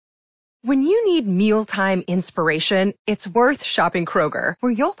When you need mealtime inspiration, it's worth shopping Kroger,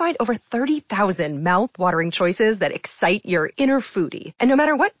 where you'll find over 30,000 mouth-watering choices that excite your inner foodie. And no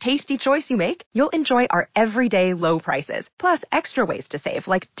matter what tasty choice you make, you'll enjoy our everyday low prices, plus extra ways to save,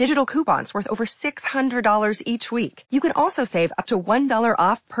 like digital coupons worth over $600 each week. You can also save up to $1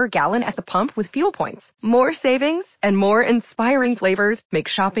 off per gallon at the pump with fuel points. More savings and more inspiring flavors make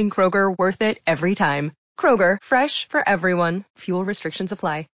shopping Kroger worth it every time. Kroger, fresh for everyone. Fuel restrictions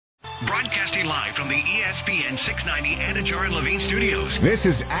apply. Broadcasting live from the ESPN 690 Anajar and Levine studios. This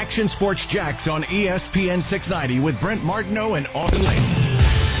is Action Sports Jax on ESPN 690 with Brent Martineau and Austin Lane.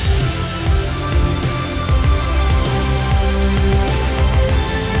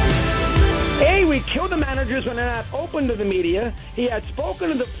 We kill the managers when they're not open to the media. He had spoken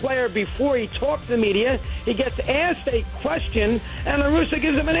to the player before he talked to the media. He gets asked a question, and La Russa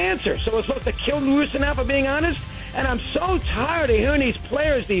gives him an answer. So we're supposed to kill La Russa now for being honest? And I'm so tired of hearing these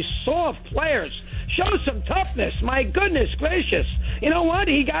players, these soft players, show some toughness. My goodness gracious. You know what?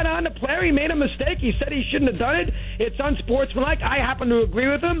 He got on the player. He made a mistake. He said he shouldn't have done it. It's unsportsmanlike. I happen to agree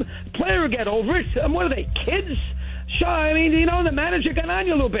with him. The player will get over it. What are they, kids? Sure, I mean, you know, the manager got on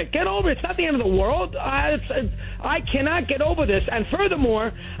you a little bit. Get over it. It's not the end of the world. I cannot get over this. And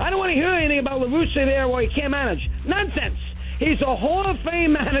furthermore, I don't want to hear anything about La Russa there where he can't manage. Nonsense. He's a Hall of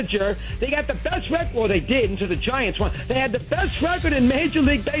Fame manager. They got the best record. Well, they did until the Giants won. They had the best record in Major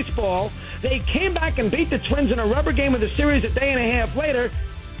League Baseball. They came back and beat the Twins in a rubber game of the series a day and a half later.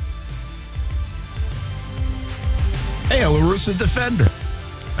 Hey, a La Russa defender.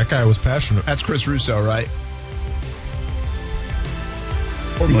 That guy was passionate. That's Chris Russo, right?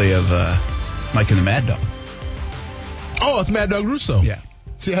 Formerly of Mike and the Mad Dog. Oh, it's Mad Dog Russo. Yeah.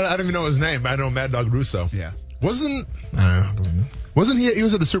 See, I don't even know his name. I know Mad Dog Russo. Yeah. Wasn't he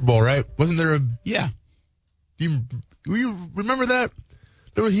was at the Super Bowl, right? Wasn't there a... Yeah. You remember that?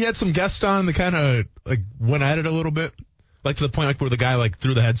 He had some guests on that kind of like went at it a little bit, like to the point like where the guy like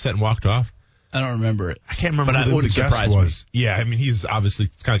threw the headset and walked off. I don't remember it. I can't remember who the guest was. Yeah, I mean, he's obviously,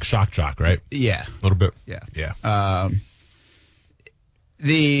 it's kind of like shock jock, right? Yeah. A little bit. Yeah.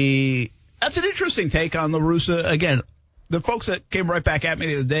 That's an interesting take on La Russa. Again, the folks that came right back at me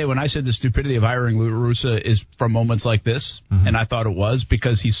the other day when I said the stupidity of hiring La Russa is from moments like this, and I thought it was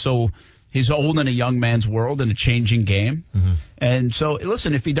because he's old in a young man's world in a changing game. And so,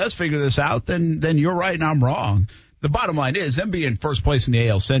 listen, if he does figure this out, then you're right and I'm wrong. The bottom line is them being first place in the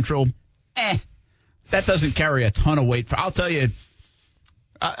AL Central, that doesn't carry a ton of weight. I'll tell you,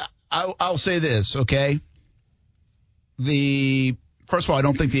 I'll say this, okay? First of all, I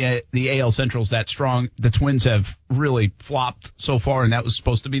don't think the AL Central is that strong. The Twins have really flopped so far, and that was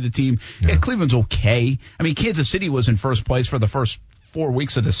supposed to be the team. Yeah, Cleveland's okay. I mean, Kansas City was in first place for the first 4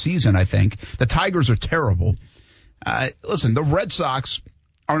 weeks of the season, I think. The Tigers are terrible. Listen, the Red Sox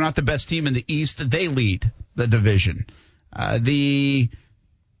are not the best team in the East. They lead the division. Let's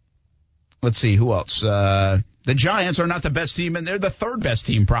see, who else? The Giants are not the best team, and they're the third best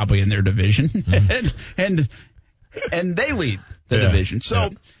team probably in their division. and they lead the division. So,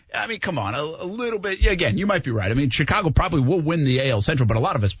 I mean, come on, a little bit. Again, you might be right. I mean, Chicago probably will win the AL Central, but a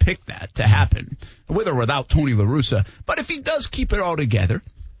lot of us picked that to happen, with or without Tony La Russa. But if he does keep it all together,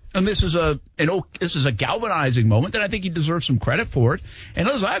 and this is a galvanizing moment, then I think he deserves some credit for it. And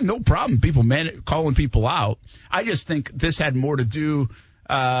listen, I have no problem calling people out. I just think this had more to do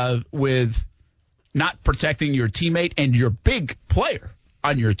with not protecting your teammate and your big player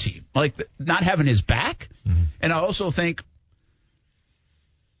on your team, like not having his back. And I also think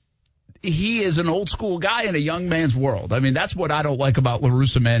he is an old school guy in a young man's world. I mean, that's what I don't like about La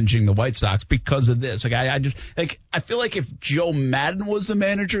Russa managing the White Sox because of this. Like, I feel like if Joe Madden was the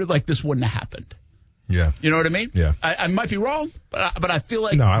manager, like this wouldn't have happened. Yeah. You know what I mean? Yeah. I might be wrong, but I feel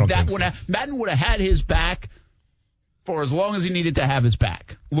like Madden would have had his back for as long as he needed to have his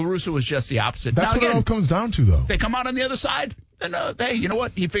back. La Russa was just the opposite. That's what it all comes down to, though. If they come out on the other side, then, hey, you know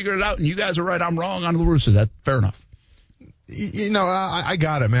what? He figured it out, and you guys are right. I'm wrong on La Russa. That's fair enough. You know, I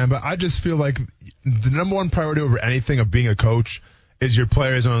got it, man. But I just feel like the number one priority over anything of being a coach is your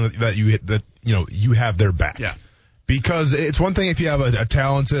players that you have their back. Yeah. Because it's one thing if you have a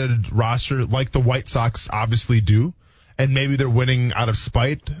talented roster like the White Sox obviously do, and maybe they're winning out of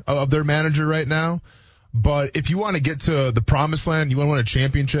spite of their manager right now. But if you want to get to the promised land, you want to win a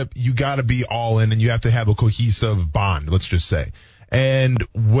championship, you got to be all in, and you have to have a cohesive bond, let's just say. And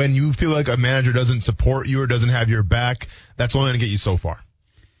when you feel like a manager doesn't support you or doesn't have your back, that's only going to get you so far,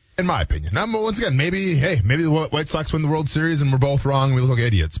 in my opinion. Now, once again, maybe the White Sox win the World Series and we're both wrong and we look like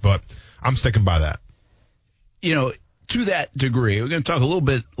idiots, but I'm sticking by that. You know, to that degree, we're going to talk a little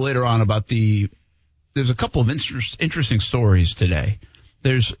bit later on about there's a couple of interesting stories today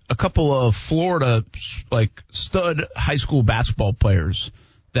there's a couple of Florida, like, stud high school basketball players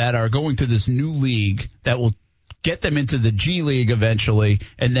that are going to this new league that will get them into the G League eventually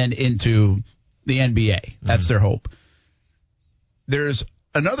and then into the NBA. That's their hope. There's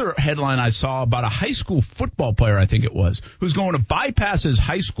another headline I saw about a high school football player, I think it was, who's going to bypass his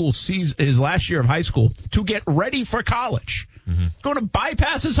high school season, his last year of high school, to get ready for college. Going to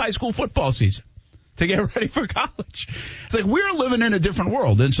bypass his high school football season to get ready for college. It's like we're living in a different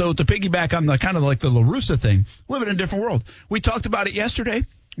world. And so to piggyback on the kind of like the La Russa thing, living in a different world. We talked about it yesterday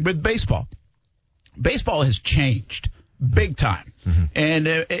with baseball. Baseball has changed big time. And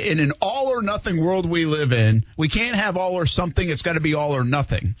in an all or nothing world we live in, we can't have all or something. It's got to be all or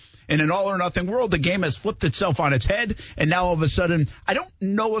nothing. In an all or nothing world, the game has flipped itself on its head. And now all of a sudden, I don't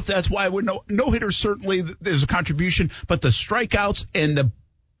know if that's why no hitters, certainly there's a contribution, but the strikeouts and the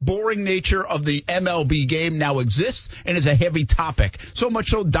boring nature of the MLB game now exists and is a heavy topic. So much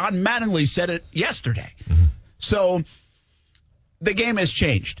so Don Mattingly said it yesterday. So the game has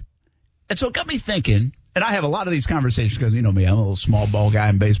changed. And so it got me thinking, and I have a lot of these conversations because, you know me, I'm a little small ball guy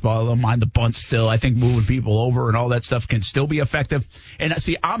in baseball. I don't mind the bunt still. I think moving people over and all that stuff can still be effective. And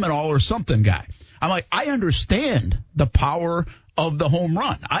see, I'm an all or something guy. I'm like, I understand the power of the home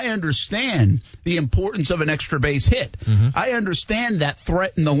run. I understand the importance of an extra base hit. I understand that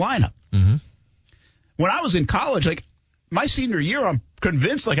threat in the lineup. When I was in college, like my senior year, I'm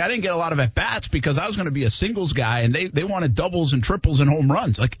convinced like I didn't get a lot of at-bats because I was going to be a singles guy, and they wanted doubles and triples and home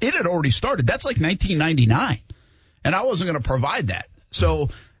runs. Like it had already started. That's like 1999, and I wasn't going to provide that. So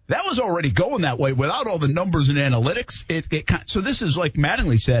that was already going that way without all the numbers and analytics. So this is like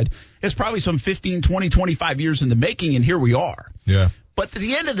Mattingly said, it's probably some 15, 20, 25 years in the making, and here we are. Yeah. But at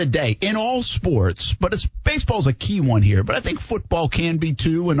the end of the day, in all sports, but baseball's a key one here, but I think football can be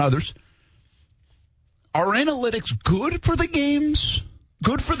too and others. Are analytics good for the games,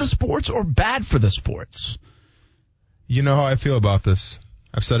 good for the sports, or bad for the sports? You know how I feel about this.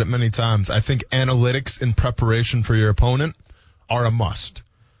 I've said it many times. I think analytics in preparation for your opponent are a must.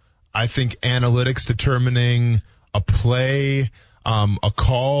 I think analytics determining a play, a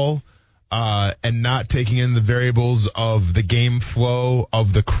call, and not taking in the variables of the game flow,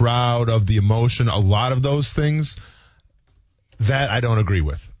 of the crowd, of the emotion, a lot of those things, that I don't agree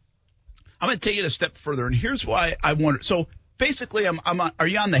with. I'm going to take it a step further, and here's why I wonder. So basically, are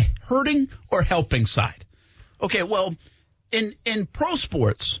you on the hurting or helping side? Okay, well, in pro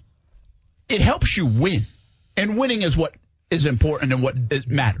sports, it helps you win, and winning is what is important and what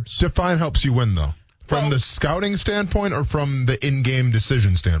matters. Define helps you win, though. From the scouting standpoint or from the in-game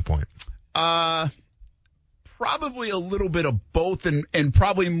decision standpoint? Probably a little bit of both, and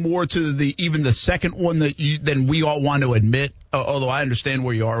probably more to even the second one than we all want to admit. Although I understand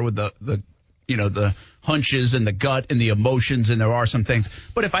where you are with the hunches and the gut and the emotions, and there are some things.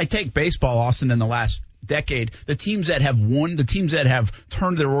 But if I take baseball, Austin, in the last decade, the teams that have won, the teams that have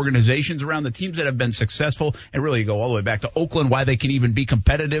turned their organizations around, the teams that have been successful, and really go all the way back to Oakland, why they can even be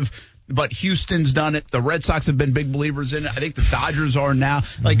competitive. But Houston's done it. The Red Sox have been big believers in it. I think the Dodgers are now.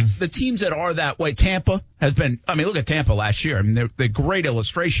 Like, the teams that are that way, Tampa has been, I mean, look at Tampa last year. I mean, they're the great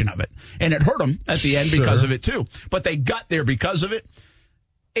illustration of it. And it hurt them at the end because of it, too. But they got there because of it.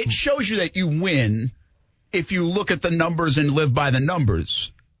 It shows you that you win if you look at the numbers and live by the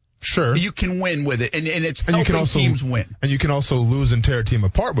numbers. Sure. You can win with it, and it's helping teams win. And you can also lose and tear a team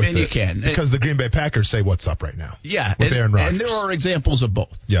apart with it. And you can. Because the Green Bay Packers say what's up right now. Yeah. With Aaron Rodgers. And there are examples of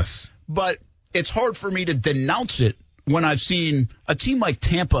both. Yes. But it's hard for me to denounce it when I've seen a team like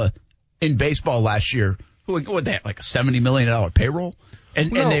Tampa in baseball last year, who they had like a $70 million payroll.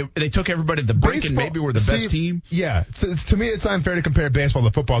 And they took everybody to the brink and maybe were the best team. Yeah. To me, it's unfair to compare baseball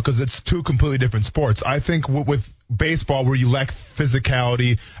to football because it's two completely different sports. I think with baseball, where you lack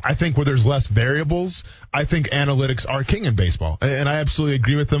physicality, I think where there's less variables, I think analytics are king in baseball. And I absolutely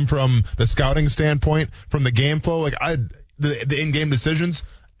agree with them from the scouting standpoint, from the game flow. Like the in-game decisions,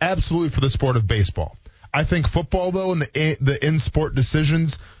 absolutely for the sport of baseball. I think football, though, and the in-sport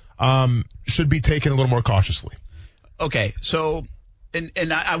decisions should be taken a little more cautiously. Okay, so...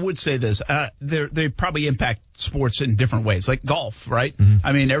 And I would say this, they probably impact sports in different ways, like golf, right?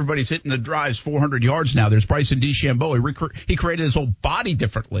 I mean, everybody's hitting the drives 400 yards now. There's Bryson DeChambeau. He created his whole body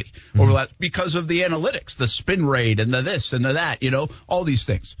differently over that because of the analytics, the spin rate and the this and the that, all these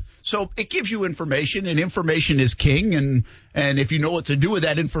things. So it gives you information, and information is king. And if you know what to do with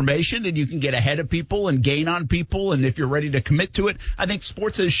that information, and you can get ahead of people and gain on people, and if you're ready to commit to it, I think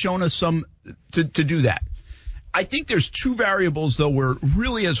sports has shown us some to do that. I think there's two variables, though, where it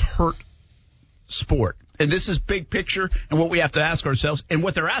really has hurt sport. And this is big picture and what we have to ask ourselves and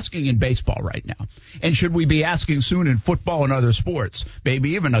what they're asking in baseball right now. And should we be asking soon in football and other sports,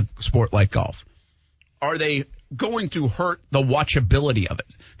 maybe even a sport like golf? Are they going to hurt the watchability of it,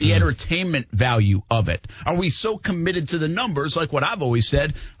 the entertainment value of it? Are we so committed to the numbers, like what I've always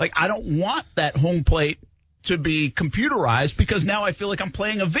said, like I don't want that home plate to be computerized because now I feel like I'm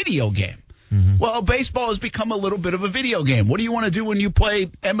playing a video game. Well, baseball has become a little bit of a video game. What do you want to do when you play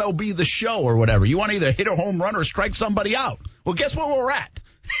MLB The Show or whatever? You want to either hit a home run or strike somebody out. Well, guess where we're at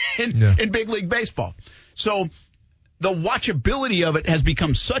in big league baseball. So the watchability of it has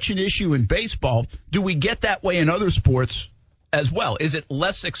become such an issue in baseball. Do we get that way in other sports as well? Is it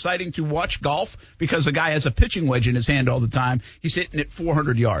less exciting to watch golf because the guy has a pitching wedge in his hand all the time? He's hitting it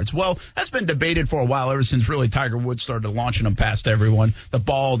 400 yards. Well, that's been debated for a while, ever since really Tiger Woods started launching them past everyone. The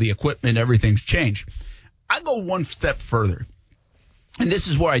ball, the equipment, everything's changed. I go one step further, and this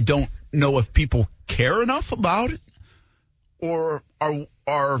is where I don't know if people care enough about it or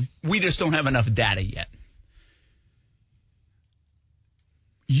are we just don't have enough data yet.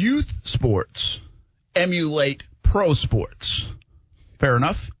 Youth sports emulate pro sports. Fair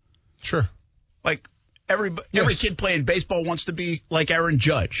enough? Sure. Like every kid playing baseball wants to be like Aaron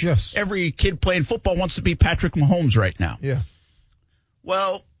Judge. Yes. Every kid playing football wants to be Patrick Mahomes right now. Yeah.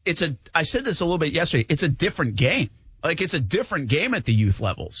 Well, I said this a little bit yesterday. It's a different game. Like, it's a different game at the youth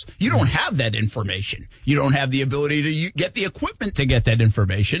levels. You don't have that information. You don't have the ability to get the equipment to get that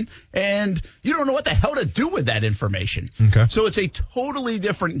information, and you don't know what the hell to do with that information. Okay. So it's a totally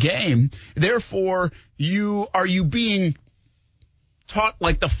different game. Therefore, are you being taught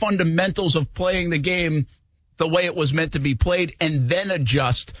like the fundamentals of playing the game the way it was meant to be played and then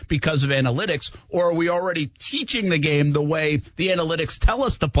adjust because of analytics, or are we already teaching the game the way the analytics tell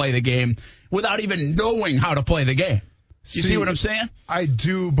us to play the game without even knowing how to play the game? You see what I'm saying? I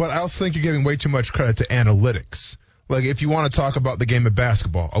do, but I also think you're giving way too much credit to analytics. Like, if you want to talk about the game of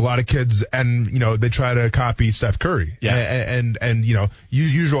basketball, a lot of kids, and, they try to copy Steph Curry. Yeah. And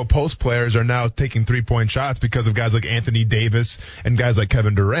usual post players are now taking 3-point shots because of guys like Anthony Davis and guys like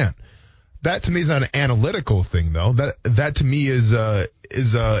Kevin Durant. That to me is not an analytical thing, though. That to me is a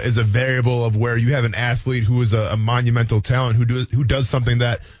variable of where you have an athlete who is a monumental talent who does something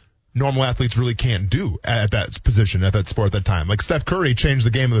that normal athletes really can't do at that position, at that sport, at that time. Like Steph Curry changed the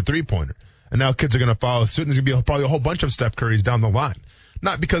game of the 3-pointer, and now kids are going to follow suit. And there's going to be probably a whole bunch of Steph Currys down the line.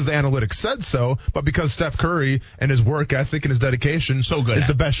 Not because the analytics said so, but because Steph Curry and his work ethic and his dedication is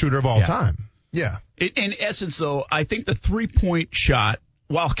the best shooter of all time. Yeah. In essence, though, I think the 3-point shot,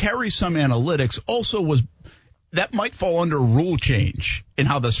 while carries some analytics, also that might fall under rule change in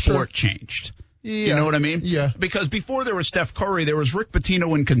how the sport changed. Yeah. You know what I mean? Yeah. Because before there was Steph Curry, there was Rick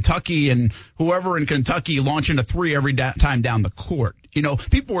Pitino in Kentucky and whoever in Kentucky launching a three every time down the court.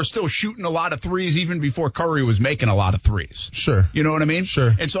 People were still shooting a lot of threes even before Curry was making a lot of threes. Sure. You know what I mean?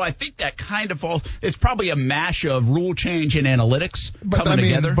 Sure. And so I think that kind of falls. It's probably a mash of rule change and analytics coming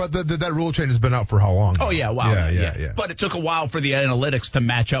together. But that rule change has been out for how long? Oh, yeah. Wow. Yeah. But it took a while for the analytics to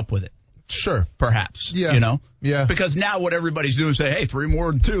match up with it. Sure. Perhaps. Yeah. Yeah. Because now what everybody's doing is say, hey, 3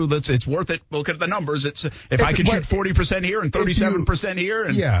 more than 2, it's worth it. Look at the numbers. If I can shoot 40% here and 37% here.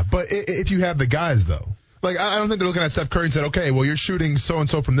 Yeah, but if you have the guys, though. Like, I don't think they're looking at Steph Curry and said, okay, well, you're shooting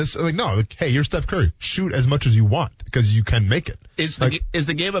so-and-so from this. Like, no, hey, you're Steph Curry. Shoot as much as you want because you can make it. Is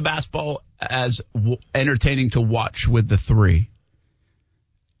the game of basketball as entertaining to watch with the 3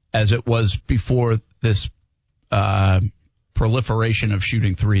 as it was before this proliferation of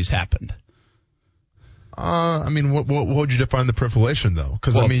shooting threes happened? What would you define the proliferation, though?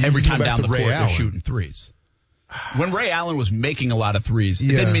 Because every time down the court they're shooting threes. When Ray Allen was making a lot of threes, it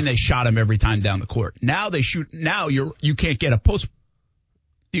didn't mean they shot him every time down the court. Now they shoot. Now you can't get a post.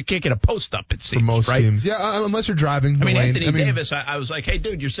 You can't get a post up. It seems for most right? teams. Yeah, unless you're driving. Anthony Davis. I was like, hey,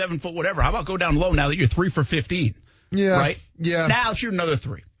 dude, you're 7 foot, whatever. How about go down low now that you're 3 for 15? Yeah. Right. Yeah. Now shoot another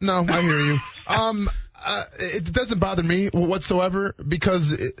 3. No, I hear you. It doesn't bother me whatsoever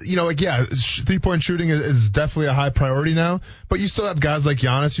because, 3-point shooting is definitely a high priority now. But you still have guys like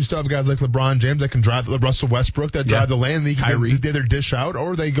Giannis. You still have guys like LeBron James that can drive, Russell Westbrook that drive the lane. They either dish out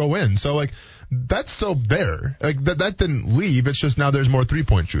or they go in. So, that's still there. That didn't leave. It's just now there's more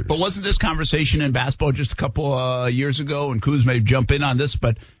 3-point shooters. But wasn't this conversation in basketball just a couple years ago, and Kuz may jump in on this,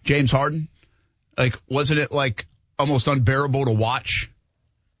 but James Harden? Wasn't it almost unbearable to watch?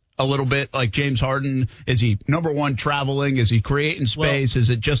 a little bit like James Harden? Is he number one traveling? Is he creating space? Is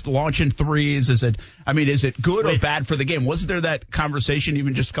it just launching threes? Is it good or bad for the game? Wasn't there that conversation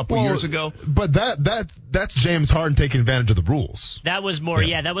even just a couple years ago? But that's James Harden taking advantage of the rules. That was more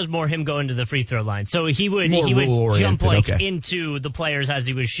that was more him going to the free throw line. So he would jump into the players as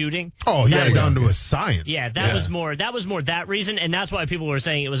he was shooting. Oh, yeah, down to a science. Yeah, that was more that reason, and that's why people were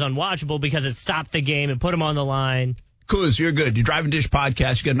saying it was unwatchable, because it stopped the game and put him on the line. Kuz, you're good. You Drive and Dish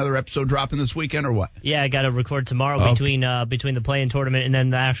podcast. You got another episode dropping this weekend or what? Yeah, I got to record tomorrow between the play-in tournament and then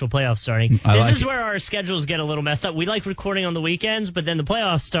the actual playoffs starting. This is where our schedules get a little messed up. We like recording on the weekends, but then the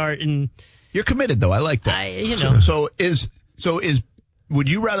playoffs start and you're committed though. I like that. So would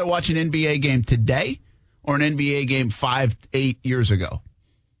you rather watch an NBA game today or an NBA game 5-8 years ago?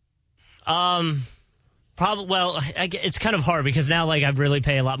 Probably. Well, it's kind of hard because now I really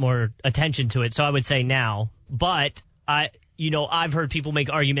pay a lot more attention to it. So I would say now, but I've heard people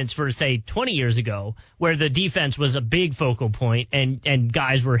make arguments for, say, 20 years ago where the defense was a big focal point and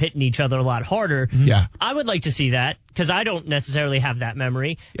guys were hitting each other a lot harder. Yeah. I would like to see that because I don't necessarily have that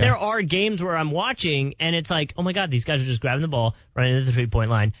memory. Yeah. There are games where I'm watching and it's like, oh my God, these guys are just grabbing the ball, running to the 3-point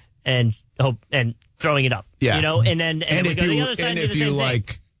line and throwing it up. Yeah. And then we go to the other side and do the same thing.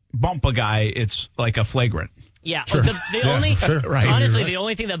 Bump a guy, it's like a flagrant. Yeah. Sure. Honestly, the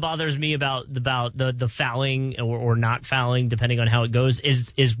only thing that bothers me about the fouling or not fouling, depending on how it goes,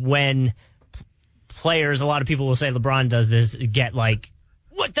 is when players, a lot of people will say LeBron does this, get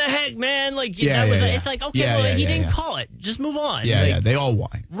what the heck, man? It's like, okay, he didn't call it. Just move on. Yeah, they all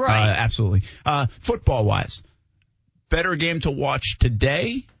whine. Right. Absolutely. Football wise, better game to watch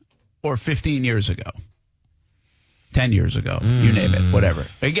today or 15 years ago? 10 years ago, you name it, whatever.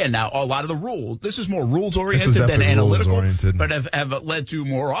 Again, now a lot of the rules, this is more rules-oriented than analytical, but have led to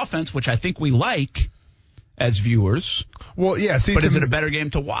more offense, which I think we like as viewers. Well, yeah. But is it a better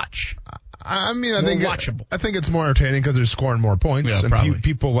game to watch? I mean, I think it's more entertaining because they're scoring more points. Yeah, and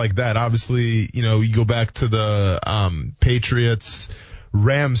people like that, obviously, you go back to the Patriots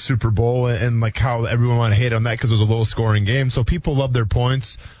Rams Super Bowl and how everyone want to hate on that because it was a low scoring game. So people love their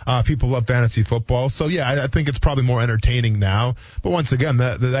points. People love fantasy football. So yeah, I think it's probably more entertaining now. But once again,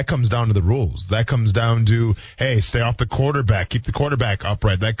 that comes down to the rules. That comes down to, hey, stay off the quarterback, keep the quarterback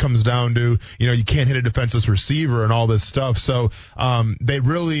upright. That comes down to, you can't hit a defenseless receiver and all this stuff. So, they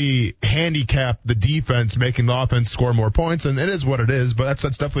really handicap the defense, making the offense score more points. And it is what it is, but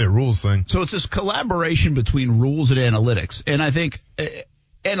that's definitely a rules thing. So it's this collaboration between rules and analytics. And I think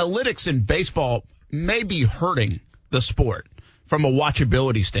analytics in baseball may be hurting the sport from a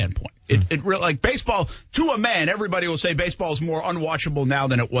watchability standpoint. It really, like baseball, to a man, everybody will say baseball is more unwatchable now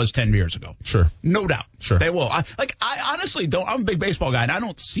than it was 10 years ago. Sure. No doubt. Sure. They will. I honestly don't. I'm a big baseball guy, and I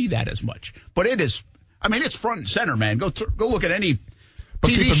don't see that as much. But it is, it's front and center, man. Go look at any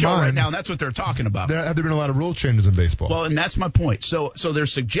TV show right now, and that's what they're talking about. Have there been a lot of rule changes in baseball? Well, and that's my point. So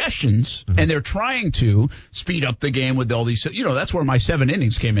there's suggestions, and they're trying to speed up the game with all these. That's where my 7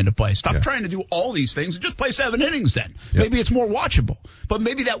 innings came into play. Stop trying to do all these things and just play 7 innings then. Yep. Maybe it's more watchable. But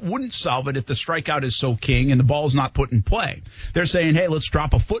maybe that wouldn't solve it if the strikeout is so king and the ball's not put in play. They're saying, hey, let's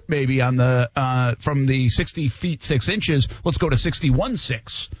drop a foot maybe on the from the 60 feet 6 inches. Let's go to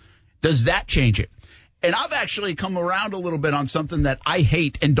 61.6. Does that change it? And I've actually come around a little bit on something that I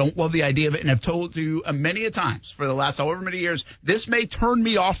hate and don't love the idea of it, and have told you many a times for the last however many years, this may turn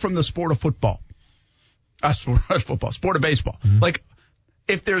me off from the sport of football. Sport of baseball.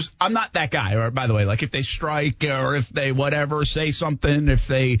 Mm-hmm. I'm not that guy, or by the way, if they strike or if they whatever, say something, if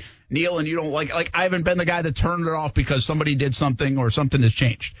they kneel and you don't like I haven't been the guy that turned it off because somebody did something or something has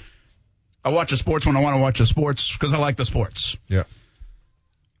changed. I watch the sports when I want to watch the sports because I like the sports. Yeah.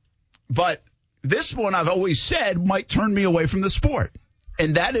 But this one, I've always said, might turn me away from the sport.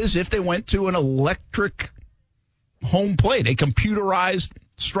 And that is if they went to an electric home plate, a computerized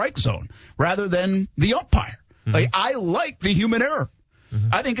strike zone, rather than the umpire. Mm-hmm. I like the human error. Mm-hmm.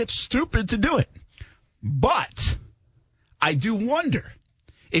 I think it's stupid to do it. But I do wonder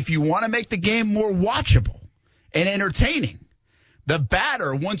if you want to make the game more watchable and entertaining, the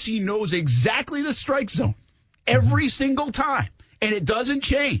batter, once he knows exactly the strike zone every single time, and it doesn't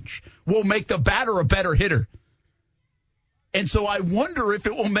change, will make the batter a better hitter. And so I wonder if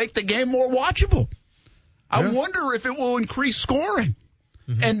it will make the game more watchable. I wonder if it will increase scoring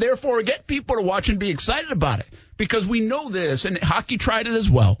and therefore get people to watch and be excited about it. Because we know this, and hockey tried it as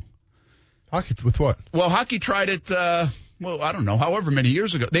well. Hockey with what? Well, hockey tried it, I don't know, however many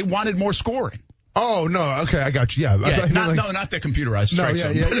years ago. They wanted more scoring. Oh, no. Okay, I got you. Yeah. Not the computerized strike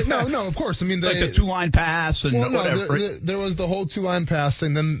zone. No, of course. I mean, like the 2-line pass and whatever. There was the whole 2-line pass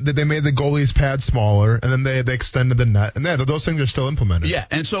thing. Then they made the goalie's pad smaller, and then they extended the net. And those things are still implemented. Yeah,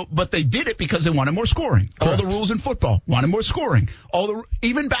 and so, but they did it because they wanted more scoring. Correct. All the rules in football wanted more scoring.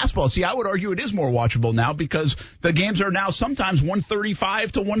 Even basketball. See, I would argue it is more watchable now because the games are now sometimes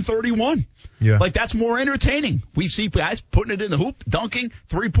 135 to 131. Yeah. Like, that's more entertaining. We see guys putting it in the hoop, dunking,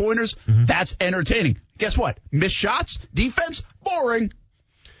 three-pointers. Mm-hmm. That's entertaining. Guess what? Missed shots, defense, boring.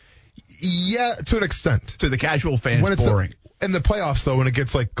 Yeah, to an extent. To the casual fan, boring. In the playoffs, though, when it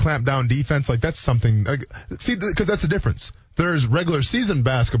gets, like, clamped down defense, like, that's something. See, because that's the difference. There's regular season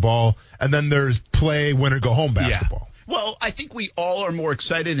basketball, and then there's play, win, or go home basketball. Yeah. Well, I think we all are more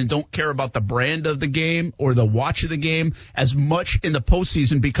excited and don't care about the brand of the game or the watch of the game as much in the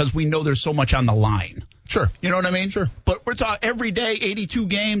postseason because we know there's so much on the line. Sure. You know what I mean? Sure. But we're talking every day, 82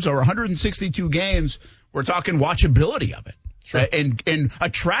 games or 162 games, we're talking watchability of it. Sure. And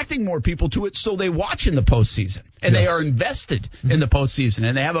attracting more people to it so they watch in the postseason. And They are invested in the postseason.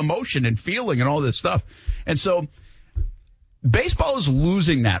 And they have emotion and feeling and all this stuff. And so baseball is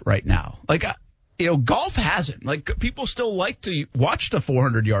losing that right now. Like, golf hasn't. Like, people still like to watch the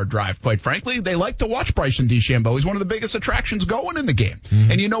 400-yard drive, quite frankly. They like to watch Bryson DeChambeau. He's one of the biggest attractions going in the game.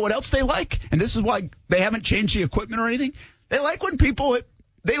 Mm-hmm. And you know what else they like? And this is why they haven't changed the equipment or anything. They like when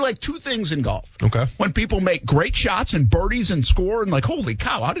they like two things in golf. Okay. When people make great shots and birdies and score and like, holy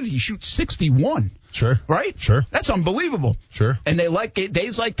cow, how did he shoot 61? Sure. Right? Sure. That's unbelievable. Sure. And they like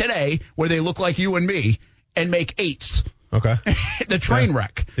days like today where they look like you and me and make eights. Okay. The train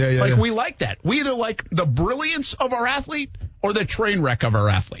wreck. Yeah. We like that. We either like the brilliance of our athlete or the train wreck of our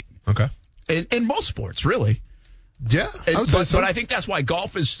athlete. Okay. In most sports, really. Yeah. But I think that's why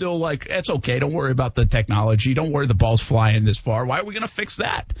golf is still like, it's okay. Don't worry about the technology. Don't worry the ball's flying this far. Why are we going to fix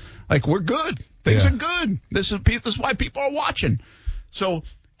that? Like, we're good. Things are good. This is why people are watching. So,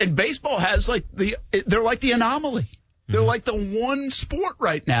 and baseball has they're like the anomaly. They're like the one sport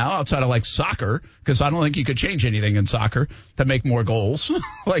right now outside of like soccer, because I don't think you could change anything in soccer to make more goals.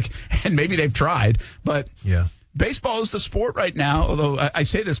 And maybe they've tried, but baseball is the sport right now. Although I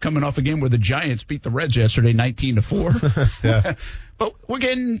say this coming off a game where the Giants beat the Reds yesterday, 19-4. Yeah. But we're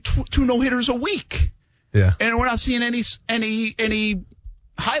getting two no-hitters a week. Yeah. And we're not seeing any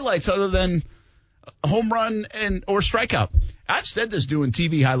highlights other than a home run or strikeout. I've said this doing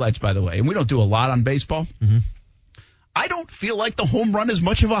TV highlights, by the way, and we don't do a lot on baseball. Mm-hmm. I don't feel like the home run is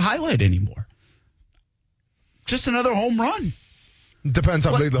much of a highlight anymore. Just another home run. Depends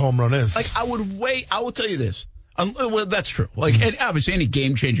how big the home run is. Like, I will tell you this. Well, that's true. Like, and obviously any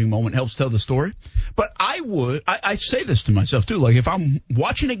game-changing moment helps tell the story. But I say this to myself, too. Like, if I'm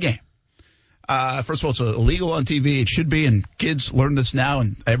watching a game, first of all, it's illegal on TV. It should be, and kids learn this now,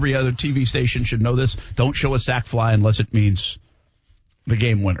 and every other TV station should know this. Don't show a sac fly unless it means the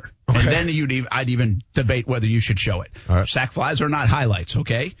game winner. Okay. And then I'd even debate whether you should show it. All right. Sac flies are not highlights,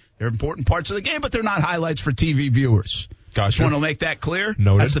 okay? They're important parts of the game, but they're not highlights for TV viewers. Gotcha. Just want to make that clear.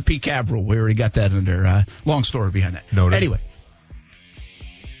 Noted. That's the PCAV rule. We already got that under. Long story behind that. Noted. Anyway,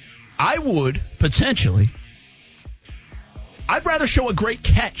 I would potentially. I'd rather show a great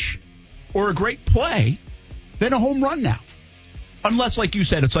catch or a great play than a home run now. Unless, like you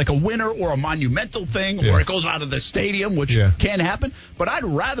said, it's like a winner or a monumental thing or it goes out of the stadium, which can happen. But I'd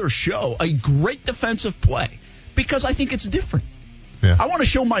rather show a great defensive play because I think it's different. Yeah. I want to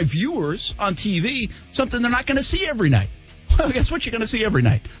show my viewers on TV something they're not going to see every night. Well, guess what you're going to see every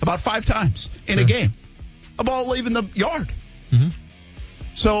night? About 5 times in a game. A ball leaving the yard. Mm-hmm.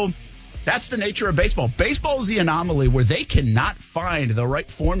 So that's the nature of baseball. Baseball is the anomaly where they cannot find the right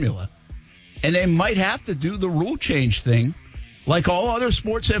formula. And they might have to do the rule change thing like all other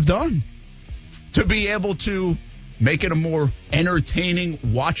sports have done to be able to make it a more entertaining,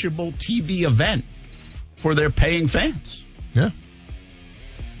 watchable TV event for their paying fans. Yeah.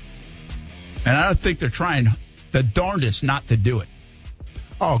 And I don't think they're trying the darndest not to do it.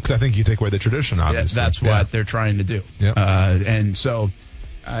 Oh, because I think you take away the tradition, obviously. Yeah, that's what they're trying to do. Yep. And so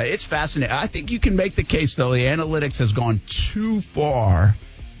it's fascinating. I think you can make the case, though, the analytics has gone too far,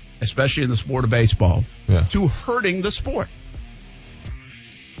 especially in the sport of baseball, to hurting the sport.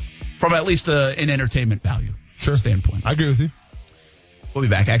 From at least an entertainment value standpoint. I agree with you. We'll be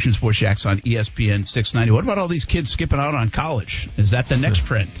back. Action Sports Jacks on ESPN 690. What about all these kids skipping out on college? Is that the next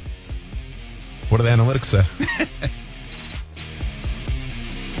trend? What do the analytics say?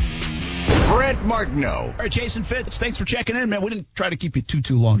 Brent Martineau. All right, Jason Fitz, thanks for checking in, man. We didn't try to keep you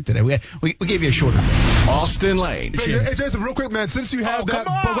too long today. We gave you a shorter break. Austin Lane. Hey, Jason, real quick, man. Since you have that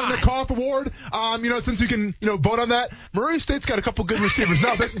Biletnikoff Award, since you can, vote on that, Murray State's got a couple good receivers.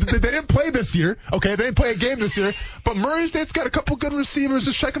 Now, they didn't play this year. Okay, they didn't play a game this year, but Murray State's got a couple good receivers.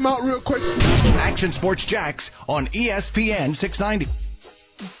 Just check them out real quick. Action Sports Jacks on ESPN 690.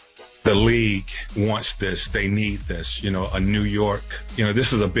 The league wants this. They need this. A New York,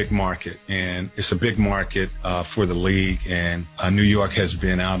 this is a big market, and it's a big market for the league. And New York has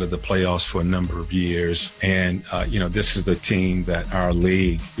been out of the playoffs for a number of years. And, this is the team that our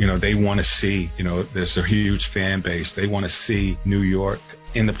league, they want to see, there's a huge fan base. They want to see New York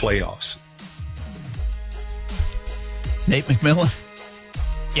in the playoffs. Nate McMillan?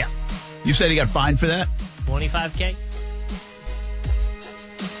 Yeah. You said he got fined for that? $25K?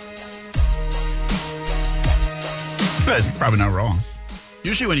 That's probably not wrong.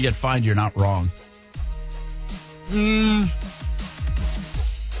 Usually when you get fined, you're not wrong. No,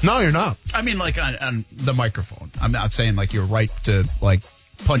 you're not. I mean, like on the microphone. I'm not saying like you're right to like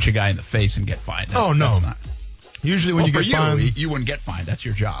punch a guy in the face and get fined. No. That's not. Usually when you get fined, you wouldn't get fined. That's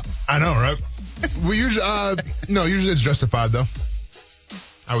your job. I know, right? We usually, usually it's justified though.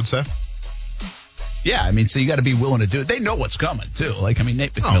 I would say. Yeah, I mean, so you got to be willing to do it. They know what's coming too. Like, I mean,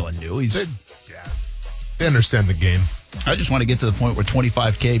 Nate McMillan knew. They understand the game. I just want to get to the point where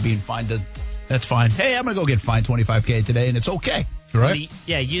 $25K being fined, that's fine. Hey, I'm going to go get fined $25K today, and it's okay. Right?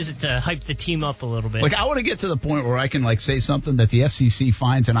 Use it to hype the team up a little bit. Like, I want to get to the point where I can, like, say something that the FCC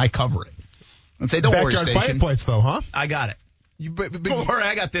finds, and I cover it. And say, don't worry, station. Backyard fireplace, though, huh? I got it. Don't worry,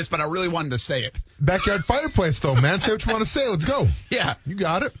 I got this, but I really wanted to say it. Backyard fireplace, though, man. Say what you want to say. Let's go. Yeah. You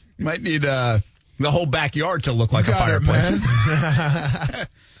got it. You might need the whole backyard to look like a fireplace.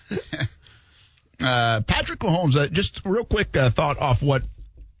 Patrick Mahomes, just real quick thought off what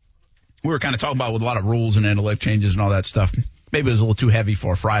we were kind of talking about with a lot of rules and analytic changes and all that stuff. Maybe it was a little too heavy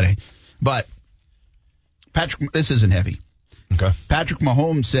for Friday, but Patrick, this isn't heavy. Okay. Patrick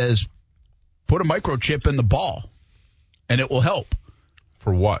Mahomes says, put a microchip in the ball, and it will help.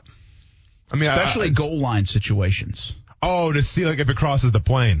 For what? I mean, especially goal line situations. Oh, to see like if it crosses the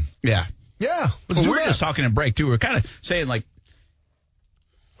plane. Yeah. Yeah. We were just talking in break too. We were kind of saying like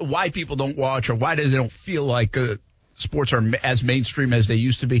why people don't watch or why they don't feel like sports are as mainstream as they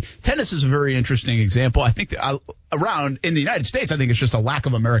used to be. Tennis is a very interesting example. I think that around in the United States, I think it's just a lack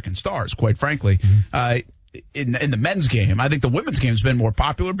of American stars, quite frankly. Mm-hmm. In the men's game, I think the women's game has been more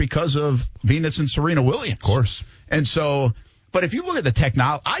popular because of Venus and Serena Williams. Of course. And so, but if you look at the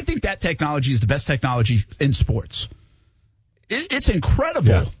technology, I think that technology is the best technology in sports. It's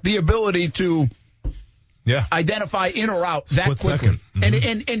incredible, the ability to identify in or out that quickly.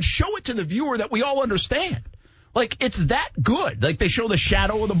 Mm-hmm. And show it to the viewer that we all understand. Like, it's that good. Like, they show the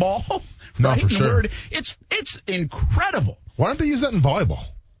shadow of the ball. No, right? for sure. It's incredible. Why don't they use that in volleyball?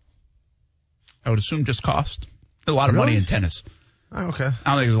 I would assume just cost. A lot of money in tennis. Oh, okay. I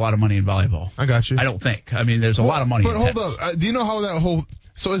don't think there's a lot of money in volleyball. I got you. I don't think. I mean, there's a lot of money in tennis. But hold up. Do you know how that whole...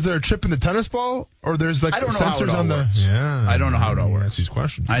 So is there a chip in the tennis ball? Or there's like sensors on the... Works. Yeah. I don't know how it all works. Ask these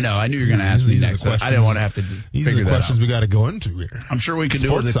questions. I know. I knew you were going to ask me next. I didn't want to have to These are the questions we got to go into here. I'm sure we could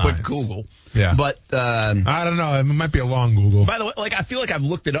do it with a quick Google. Yeah. But... I don't know. It might be a long Google. By the way, like I feel like I've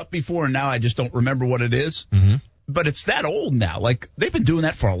looked it up before and now I just don't remember what it is. Mm-hmm. But it's that old now. Like, they've been doing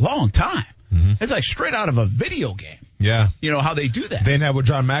that for a long time. Mm-hmm. It's like straight out of a video game. Yeah. You know how they do that. They didn't have with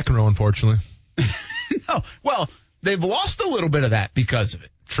John McEnroe, unfortunately. No. Well, they've lost a little bit of that because of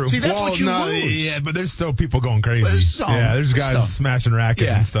it. True. See, that's what you lose. Yeah, but there's still people going crazy. There's guys smashing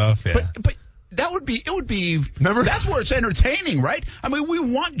rackets and stuff. Yeah. But it would be. Remember? That's where it's entertaining, right? I mean, we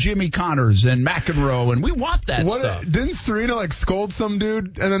want Jimmy Connors and McEnroe, and we want that stuff. Didn't Serena scold some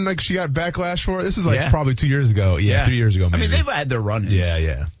dude, and then she got backlash for it? This is probably 2 years ago. Yeah, 3 years ago. Maybe. I mean, they've had their run-ins.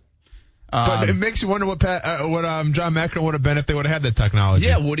 Yeah. But it makes you wonder what John McEnroe would have been if they would have had that technology.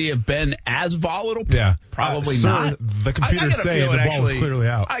 Yeah, would he have been as volatile? Yeah. Probably not. The computers say the ball was clearly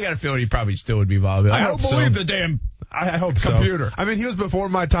out. I got a feeling he probably still would be volatile. I don't believe the damn I hope computer. So. I mean, he was before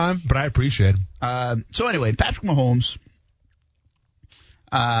my time, but I appreciate him. So anyway, Patrick Mahomes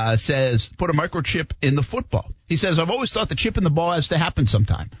says, put a microchip in the football. He says, I've always thought the chip in the ball has to happen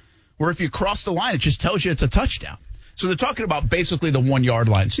sometime, where if you cross the line, it just tells you it's a touchdown. So they're talking about basically the 1 yard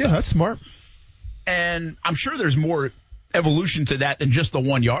line stuff. Yeah, that's smart. And I'm sure there's more evolution to that than just the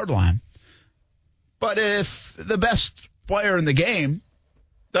 1 yard line. But if the best player in the game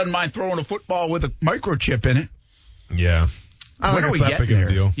doesn't mind throwing a football with a microchip in it. Yeah. When are we getting there?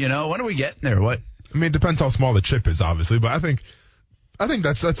 Deal. You know, when are we getting there? What? I mean, it depends how small the chip is, obviously, but I think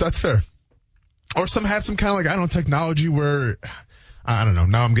that's fair. Or have some kind of technology where I don't know.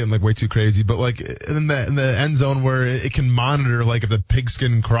 Now I'm getting like way too crazy, but like in the end zone where it can monitor like if the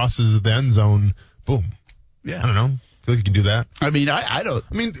pigskin crosses the end zone, boom. Yeah. I don't know. I feel like you can do that. I mean, I don't.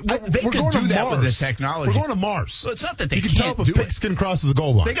 I mean, they we're could going do to that Mars. with the technology. We're going to Mars. So it's not that they you can can't tell if do a pigskin crosses the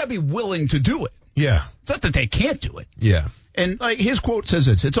goal line. They got to be willing to do it. Yeah. It's not that they can't do it. Yeah. And like his quote says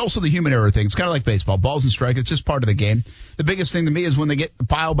this, it's also the human error thing. It's kind of like baseball. Balls and strike, it's just part of the game. The biggest thing to me is when they get the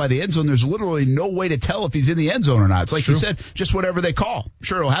pile by the end zone, there's literally no way to tell if he's in the end zone or not. It's like you said, just whatever they call. I'm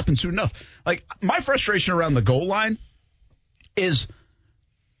sure it'll happen soon enough. Like my frustration around the goal line is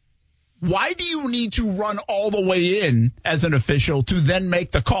why do you need to run all the way in as an official to then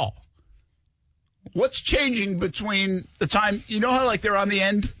make the call? What's changing between the time, you know how like they're on the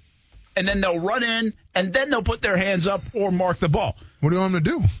end? And then they'll run in, and then they'll put their hands up or mark the ball. What do you want them to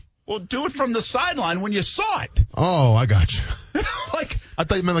do? Well, do it from the sideline when you saw it. Oh, I got you. Like I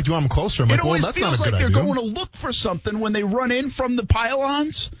thought you meant like you want them closer. I'm it like, well, always that's not feels a good like they're idea. going to look for something when they run in from the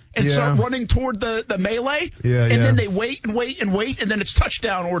pylons and start running toward the melee. Yeah, and then they wait, and then it's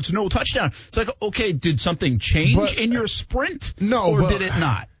touchdown or it's no touchdown. It's like, okay, did something change in your sprint? No, or did it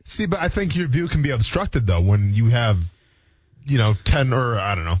not? See, but I think your view can be obstructed though when you have 10 or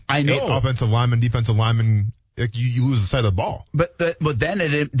I don't know. I know. 8 offensive linemen, defensive linemen. Like you lose the sight of the ball. But then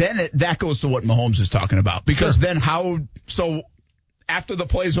that goes to what Mahomes is talking about because then so after the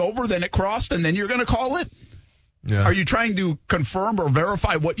play's over, then it crossed and then you're going to call it. Yeah. Are you trying to confirm or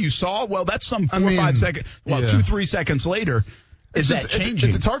verify what you saw? Well, that's some 4 or 5 seconds. Well, 2-3 seconds later. Is that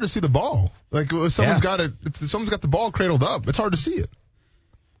changing? It's hard to see the ball. Like if someone's got it. If someone's got the ball cradled up, it's hard to see it.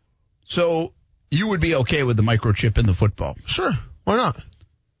 So you would be okay with the microchip in the football? Sure. Why not?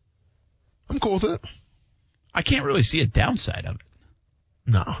 I'm cool with it. I can't really see a downside of it.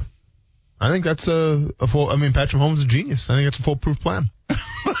 No. I think that's a full. I mean, Patrick Mahomes is a genius. I think it's a foolproof plan.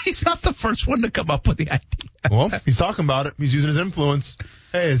 He's not the first one to come up with the idea. Well, he's talking about it. He's using his influence.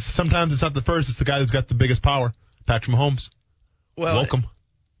 Hey, sometimes it's not the first. It's the guy who's got the biggest power. Patrick Mahomes. Well, welcome.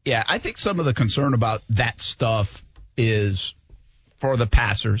 Yeah, I think some of the concern about that stuff is for the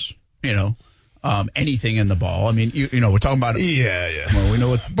passers. Anything in the ball. I mean, we're talking about it. Yeah. Well, we know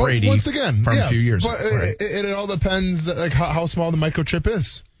what Brady once again, from a few years ago. Right? It all depends like how small the microchip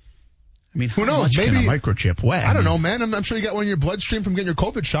is. I mean, who knows? Much Maybe can a microchip weigh? I don't know, man. I'm sure you got one in your bloodstream from getting your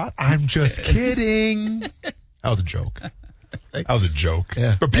COVID shot. I'm just kidding. That was a joke.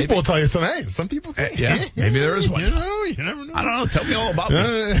 Yeah, but people will tell you some. Hey, some people think. Yeah, maybe there is one. You never know. I don't know. Tell me all about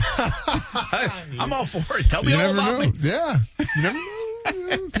me. I'm all for it. Tell me all about me. Yeah, you never know.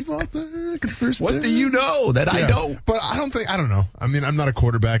 People out there, conspiracy What theory. do you know that I don't? But I don't know. I mean, I'm not a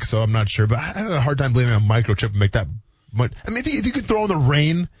quarterback, so I'm not sure. But I have a hard time believing a microchip would make that much. I mean, if you could throw in the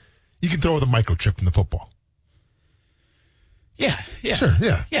rain, you can throw with a microchip in the football. Yeah. Sure,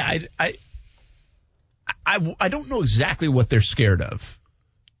 yeah. Yeah, I don't know exactly what they're scared of.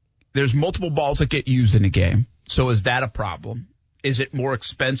 There's multiple balls that get used in a game. So is that a problem? Is it more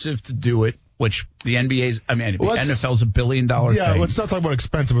expensive to do it? Which the NFL's $1 billion thing. Yeah, let's not talk about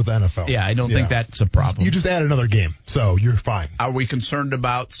expensive with the NFL. Yeah, I don't think that's a problem. You just add another game, so you're fine. Are we concerned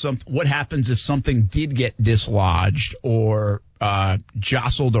about what happens if something did get dislodged or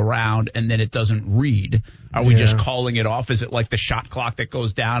jostled around and then it doesn't read? Are we just calling it off? Is it like the shot clock that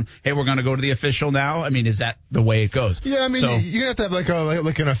goes down? Hey, we're going to go to the official now? I mean, is that the way it goes? Yeah, I mean, you're going to have to have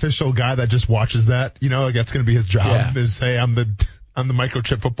like an official guy that just watches that. Like that's going to be his job. Yeah. Is, hey, I'm the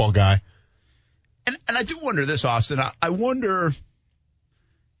microchip football guy. And I do wonder this, Austin. I wonder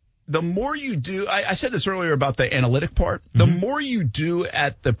the more you do, I said this earlier about the analytic part, the more you do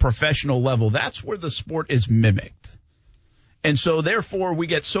at the professional level, that's where the sport is mimicked. And so, therefore, we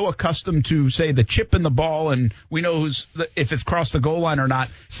get so accustomed to, say, the chip in the ball, and we know if it's crossed the goal line or not.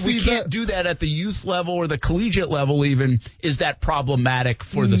 We can't do that at the youth level or the collegiate level even. Is that problematic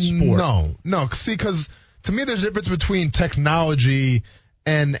for the sport? No. See, because to me, there's a difference between technology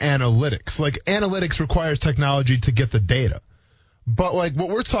and analytics. Like, analytics requires technology to get the data. But, like, what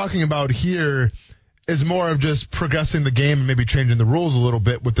we're talking about here is more of just progressing the game and maybe changing the rules a little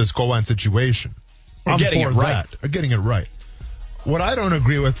bit with this goal line situation. Or getting it right. Or getting it right. What I don't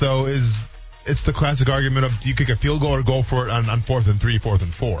agree with, though, is it's the classic argument of you kick a field goal or go for it on 4th and 3, 4th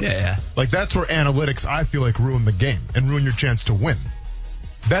and 4. Yeah. Like, that's where analytics, I feel like, ruin the game and ruin your chance to win.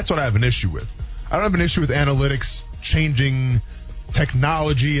 That's what I have an issue with. I don't have an issue with analytics changing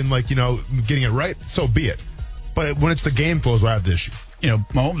technology and, like, getting it right. So be it. But when it's the game flows, I have the issue.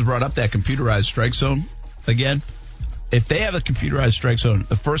 Mahomes brought up that computerized strike zone again. If they have a computerized strike zone,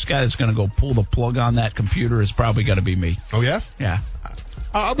 the first guy that's going to go pull the plug on that computer is probably going to be me. Oh, yeah? Yeah.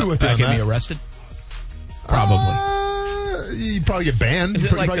 I'll be with you on that. Get me arrested? Probably. You probably get banned. Is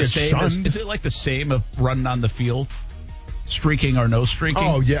it like the same of running on the field? streaking or no streaking?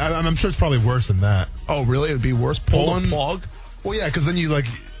 Oh, yeah. I'm sure it's probably worse than that. Oh, really? It would be worse? Pull the plug? Well, yeah, because then you, like...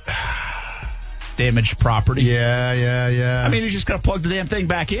 damaged property. Yeah. I mean, you just got to plug the damn thing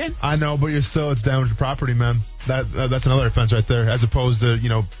back in. I know, but it's damaged property, man. That's another offense right there, as opposed to,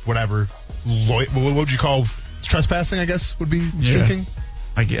 whatever. What would you call trespassing, I guess, would be streaking?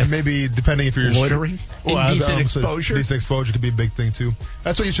 I guess. And maybe, depending if you're... Loitering? Indecent exposure? Indecent exposure could be a big thing, too.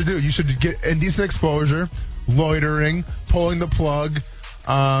 That's what you should do. You should get indecent exposure, loitering, pulling the plug,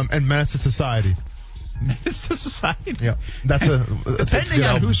 and menace to society. Menace to society? Yeah. Depending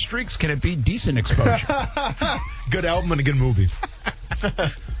on who streaks, can it be decent exposure? Good album and a good movie.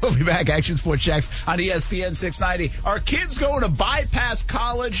 We'll be back. Action Sports Jacks on ESPN 690. Are kids going to bypass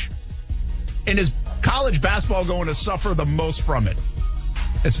college? And is college basketball going to suffer the most from it?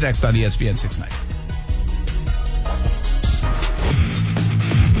 It's next on ESPN 690.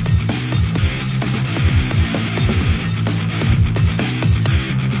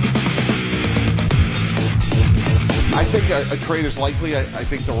 I think a trade is likely. I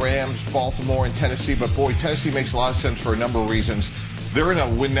think the Rams, Baltimore, and Tennessee. But, boy, Tennessee makes a lot of sense for a number of reasons. They're in a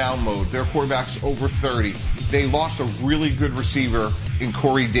win-now mode. Their quarterback's over 30. They lost a really good receiver in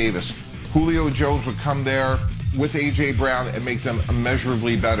Corey Davis. Julio Jones would come there with A.J. Brown and make them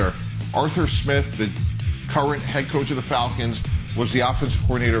immeasurably better. Arthur Smith, the current head coach of the Falcons, was the offensive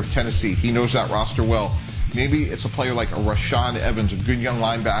coordinator of Tennessee. He knows that roster well. Maybe it's a player like a Rashaan Evans, a good young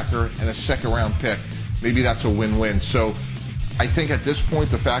linebacker, and a second-round pick. Maybe that's a win-win. So I think at this point,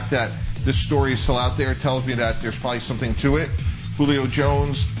 the fact that this story is still out there tells me that there's probably something to it. Julio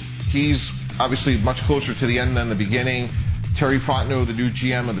Jones, he's obviously much closer to the end than the beginning. Terry Fontenot, the new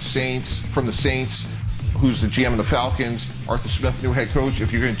GM of the Saints, who's the GM of the Falcons. Arthur Smith, new head coach.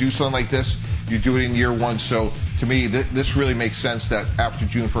 If you're going to do something like this, you do it in year one. So to me, this really makes sense that after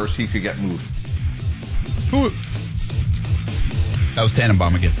June 1st, he could get moved. That was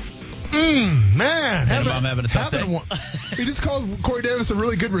Tannenbaum again. Man. Tannenbaum having a tough day. He just called Corey Davis a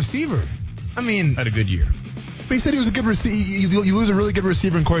really good receiver. I mean... Had a good year. But he said he was a good receiver. You lose a really good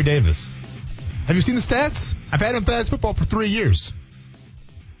receiver in Corey Davis. Have you seen the stats? I've had him play football for 3 years.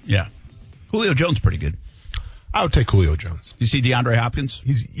 Yeah. Julio Jones pretty good. I would take Julio Jones. You see DeAndre Hopkins?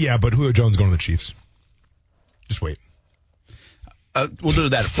 But Julio Jones going to the Chiefs. Just wait. We'll do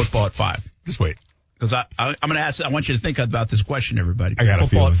that at football at 5. Just wait. Because I'm going to ask. I want you to think about this question, everybody. I got a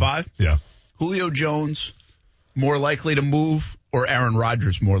football feeling. at 5. Yeah. Julio Jones more likely to move, or Aaron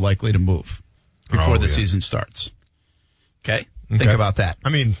Rodgers more likely to move before the season starts? Okay. Think about that. I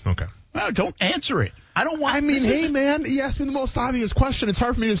mean, okay. Well, don't answer it. I don't want. Hey, man, he asked me the most obvious question. It's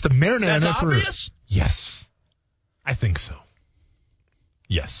hard for me just to marinate on it. That's obvious? Yes. I think so.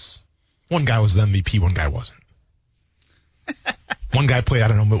 Yes. One guy was the MVP, one guy wasn't. One guy played,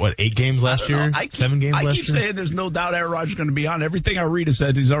 8 games last year? 7 games last year? I keep saying there's no doubt Aaron Rodgers is going to be on. Everything I read has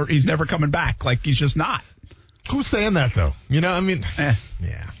said he's never coming back. Like, he's just not. Who's saying that, though? Yeah.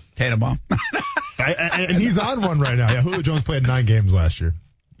 Tannenbaum. And he's on one right now. Yeah, Julio Jones played 9 games last year.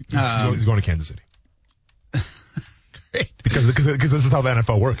 He's going to Kansas City. Great. Because this is how the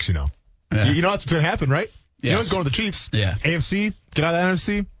NFL works, Yeah. You know what's going to happen, right? Yes. You know it's going to the Chiefs. Yeah. AFC, get out of the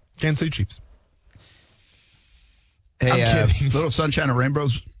NFC, Kansas City Chiefs. Hey, I'm kidding. Little Sunshine and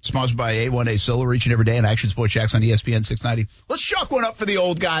Rainbows, sponsored by A1A Solar, each and every day on Action Sports Jacks on ESPN 690. Let's chalk one up for the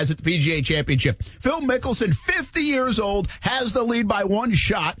old guys at the PGA Championship. Phil Mickelson, 50 years old, has the lead by 1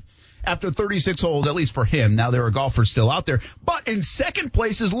 shot after 36 holes, at least for him. Now, there are golfers still out there. But in second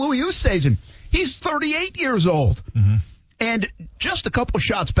place is Louis Oosthuizen. He's 38 years old. Mm-hmm. And just a couple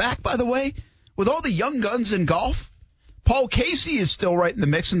shots back, by the way, with all the young guns in golf, Paul Casey is still right in the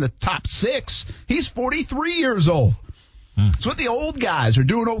mix in the top 6. He's 43 years old. So the old guys are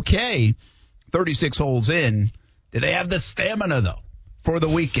doing okay. 36 holes in. Do they have the stamina, though, for the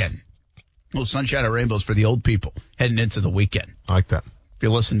weekend? Little sunshine and rainbows for the old people heading into the weekend. I like that. If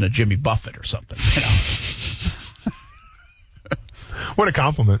you're listening to Jimmy Buffett or something, What a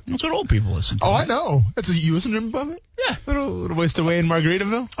compliment. That's what old people listen to. Oh, I know. You listen to Jimmy Buffett? Yeah. Little waste away in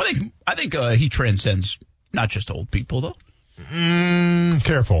Margaritaville? I think he transcends not just old people, though.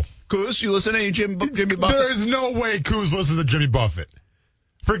 Careful. Coos, you listen to Jimmy Buffett? There's no way Coos listens to Jimmy Buffett.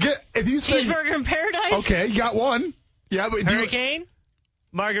 Forget, if you say... Cheeseburger in Paradise? Okay, you got one. Yeah, but Hurricane?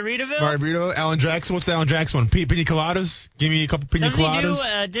 Margaritaville, Alan Jackson. What's the Alan Jackson one? Pina coladas? Give me a couple pina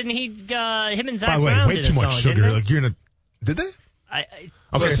coladas. Didn't he, him and Zach By the way, Brown way did too a much song, sugar. didn't Like, you're gonna... Did they?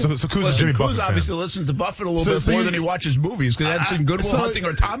 Okay, so Coos is Jimmy Buffett. Coos obviously listens to Buffett a little bit so more you- than he watches movies because he hasn't seen Good Will Hunting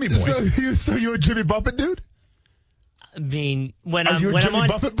or Tommy Boy. So you a Jimmy Buffett dude? I mean, when Are I'm you a when Jimmy I'm on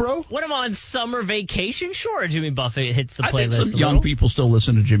Buffett bro? when I'm on summer vacation, sure, Jimmy Buffett hits the I playlist. think some a young little. people still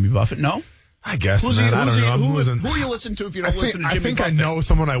listen to Jimmy Buffett. No? I guess, Who man. I don't know. Who you listen to if you don't listen to Jimmy I think Buffett? I know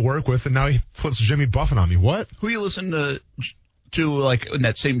someone I work with, and now he flips Jimmy Buffett on me. What? Who you listen to like in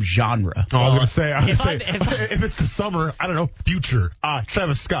that same genre? Oh, I was going to say, if it's the summer, I don't know, Future,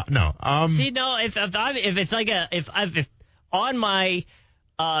 Travis Scott. No. See, no, if it's like if on my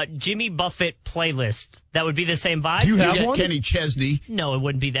Jimmy Buffett playlist, that would be the same vibe. Do you have one? Kenny Chesney. No, it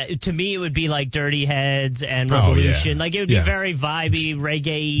wouldn't be that. To me, it would be like Dirty Heads and Revolution. Like, it would be very vibey,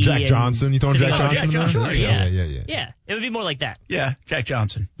 reggae. Jack Johnson. You throwing Jack Johnson in there? Sure, yeah. It would be more like that. Yeah, Jack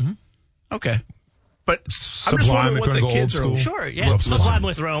Johnson. Mm-hmm. Okay. But I'm just wondering what the kids are. Sure, yeah. Sublime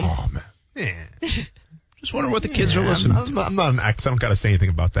with Rome. Oh, man. Yeah. Just wondering what the kids are listening to. I'm not an actor. I don't got to say anything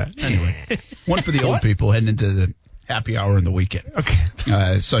about that. Anyway, one for the old people heading into the happy hour in the weekend.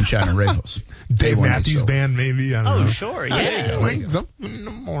 Okay. Sunshine and Rainbows. Dave Matthews Band, maybe. I don't know. Oh, sure. Yeah. Wakes up in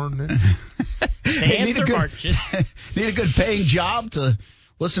the morning. The answer marches. Need a good paying job to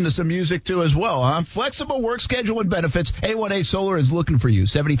listen to some music to as well, huh? Flexible work schedule and benefits. A1A Solar is looking for you.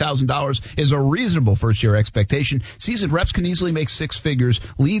 $70,000 is a reasonable first-year expectation. Seasoned reps can easily make six figures.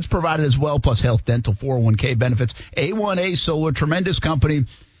 Leads provided as well, plus health, dental, 401k benefits. A1A Solar, tremendous company.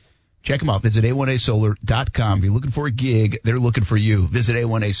 Check them out. Visit A1ASolar.com. If you're looking for a gig, they're looking for you. Visit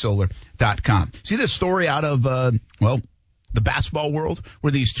A1ASolar.com. See this story out of, the basketball world where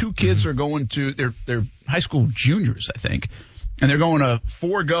these two kids are going to, they're high school juniors, I think, and they're going to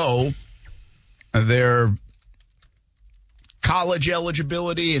forego their college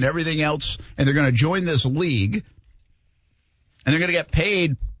eligibility and everything else, and they're going to join this league, and they're going to get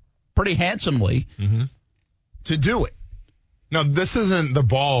paid pretty handsomely to do it. Now, this isn't the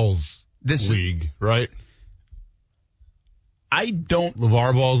Balls league, right?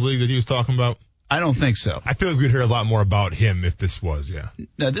 LeVar Ball's league that he was talking about? I don't think so. I feel like we'd hear a lot more about him if this was, yeah.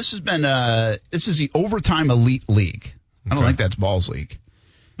 No, this has been, this is the Overtime Elite League. I don't think that's Balls League.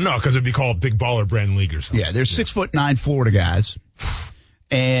 No, because it'd be called Big Baller Brand League or something. Yeah, there's 6'9" Florida guys.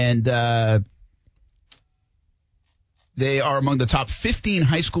 And, they are among the top 15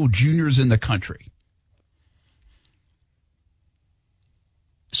 high school juniors in the country.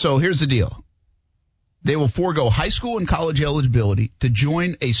 So here's the deal. They will forego high school and college eligibility to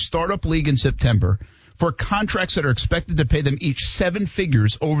join a startup league in September for contracts that are expected to pay them each seven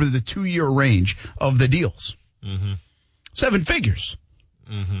figures over the 2-year range of the deals. Mm-hmm. 7 figures.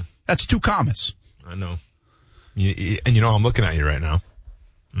 Mm-hmm. That's 2 commas. I know. And you know I'm looking at you right now.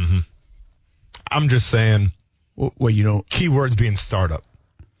 Mm-hmm. I'm just saying. Well, you know. Keywords being startup.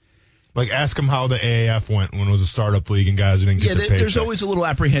 Like, ask them how the AAF went when it was a startup league and guys didn't get their paycheck. There's always a little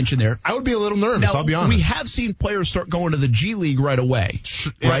apprehension there. I would be a little nervous, now, I'll be honest. We have seen players start going to the G League right away.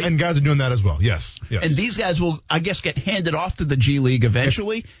 Right? And guys are doing that as well, yes. And these guys will, I guess, get handed off to the G League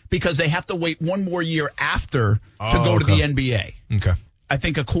eventually because they have to wait one more year after to go to the NBA. Okay. I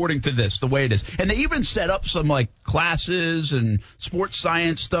think according to this, the way it is. And they even set up some, like, classes and sports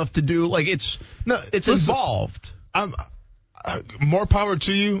science stuff to do. Like, it's involved. More power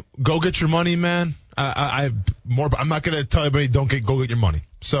to you. Go get your money, man. I'm not going to tell everybody go get your money.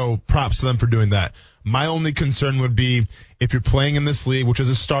 So props to them for doing that. My only concern would be if you're playing in this league, which is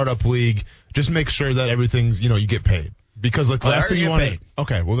a startup league, just make sure that everything's, you get paid. Because like the last thing you want to,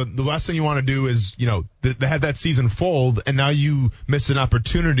 okay, well the last thing you want to do is, they had that season fold and now you miss an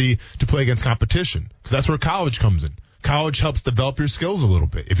opportunity to play against competition. Because that's where college comes in. College helps develop your skills a little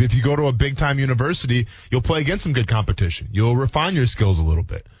bit. If you go to a big time university, you'll play against some good competition. You'll refine your skills a little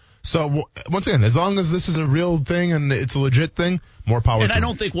bit. So once again, as long as this is a real thing and it's a legit thing, more power to it. And I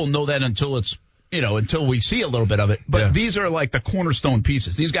don't think we'll know that until it's, until we see a little bit of it. But these are like the cornerstone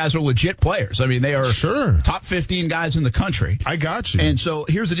pieces. These guys are legit players. I mean, they are top 15 guys in the country. I got you. And so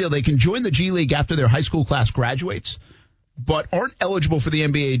here's the deal. They can join the G League after their high school class graduates, but aren't eligible for the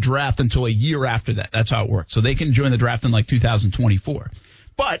NBA draft until a year after that. That's how it works. So they can join the draft in like 2024.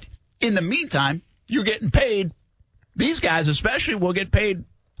 But in the meantime, you're getting paid. These guys especially will get paid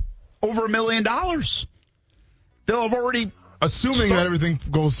over $1 million. They'll have already... Assuming that everything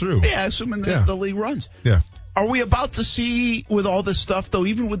goes through. Yeah, assuming that the league runs. Yeah. Are we about to see, with all this stuff, though,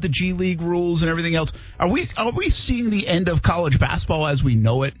 even with the G League rules and everything else, are we seeing the end of college basketball as we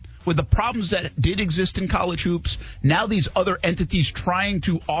know it? With the problems that did exist in college hoops, now these other entities trying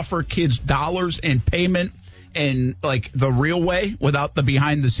to offer kids dollars and payment and like the real way without the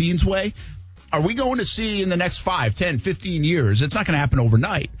behind the scenes way. Are we going to see in the next 5, 10, 15 years? It's not going to happen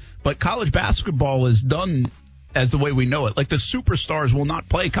overnight, but college basketball is done as the way we know it. Like the superstars will not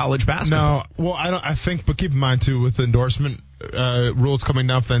play college basketball. No, well, I think, but keep in mind too, with the endorsement rules coming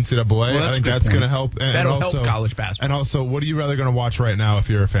down for the NCAA, I think that's going to help. That'll help college basketball. And also, what are you rather going to watch right now if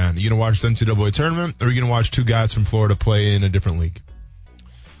you're a fan? Are you going to watch the NCAA tournament, or are you going to watch two guys from Florida play in a different league?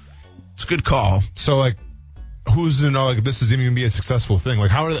 It's a good call. So, like, who's to know, like, this is even going to be a successful thing? Like,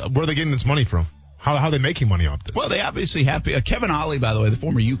 where are they getting this money from? How are they making money off this? Well, they obviously have Kevin Ollie, by the way, the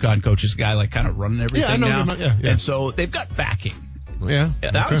former UConn coach, is a guy like kind of running everything now. Yeah. And so they've got backing. Yeah. They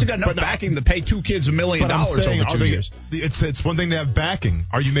obviously got enough backing to pay 2 kids $1 million over 2 years. It's one thing to have backing.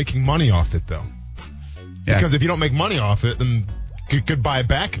 Are you making money off it, though? Yeah. Because if you don't make money off it, then goodbye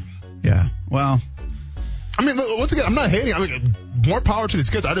backing. Yeah. Well, I mean, once again, I'm not hating. I mean, more power to these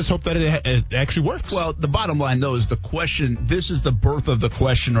kids. I just hope that it actually works. Well, the bottom line, though, is the question. This is the birth of the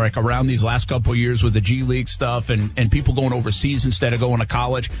question, like around these last couple of years with the G League stuff and people going overseas instead of going to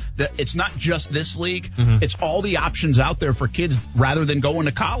college. That it's not just this league. Mm-hmm. It's all the options out there for kids rather than going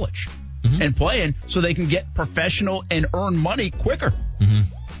to college and playing so they can get professional and earn money quicker. Mm-hmm.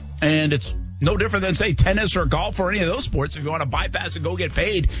 And it's no different than, say, tennis or golf or any of those sports. If you want to bypass and go get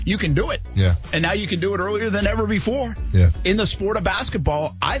paid, you can do it. Yeah. And now you can do it earlier than ever before. Yeah. In the sport of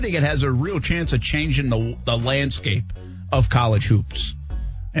basketball, I think it has a real chance of changing the landscape of college hoops.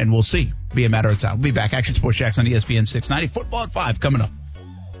 And we'll see. Be a matter of time. We'll be back. Action Sports Jacks on ESPN 690. Football at 5 coming up.